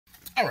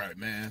All right,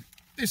 man.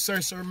 This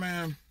sir,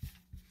 man.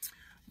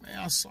 Man,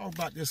 I saw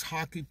about this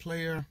hockey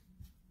player.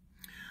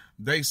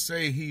 They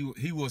say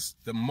he was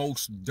the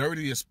most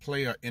dirtiest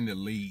player in the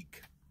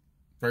league,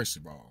 first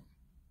of all.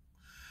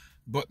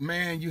 But,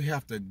 man, you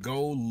have to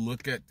go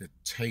look at the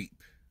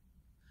tape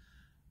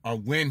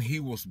of when he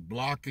was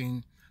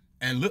blocking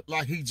and looked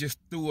like he just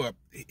threw up.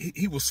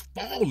 He was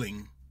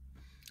falling,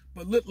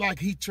 but looked like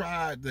he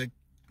tried to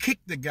kick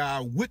the guy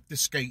with the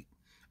skate.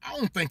 I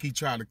don't think he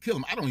tried to kill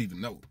him. I don't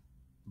even know.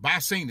 But I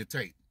seen the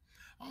tape.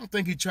 I don't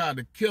think he tried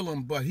to kill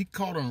him, but he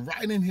caught him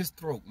right in his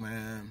throat,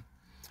 man,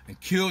 and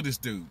killed this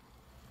dude.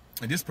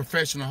 And this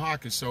professional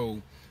hockey.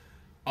 So,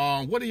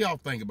 what do y'all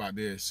think about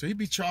this? Should he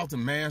be charged with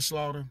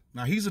manslaughter?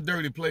 Now, he's a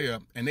dirty player,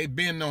 and they've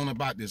been known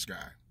about this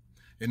guy.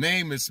 His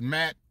name is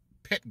Matt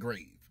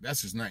Petgrave.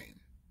 That's his name.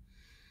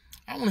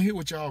 I want to hear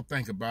what y'all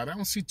think about it. I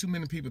don't see too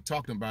many people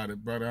talking about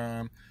it, but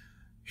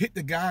hit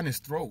the guy in his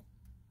throat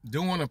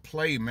doing a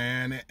play,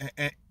 man.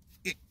 And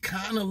it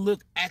kind of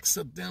looked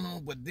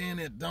accidental, but then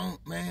it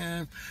don't,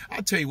 man.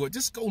 I'll tell you what,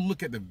 just go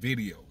look at the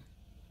video.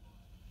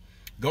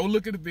 Go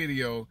look at the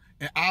video,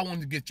 and I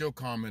want to get your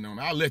comment on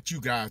it. I'll let you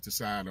guys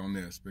decide on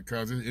this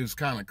because it was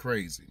kind of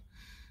crazy.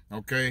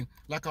 Okay?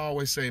 Like I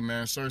always say,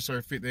 man, Sir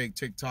 58,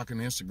 TikTok and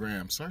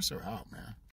Instagram. Sir out, man.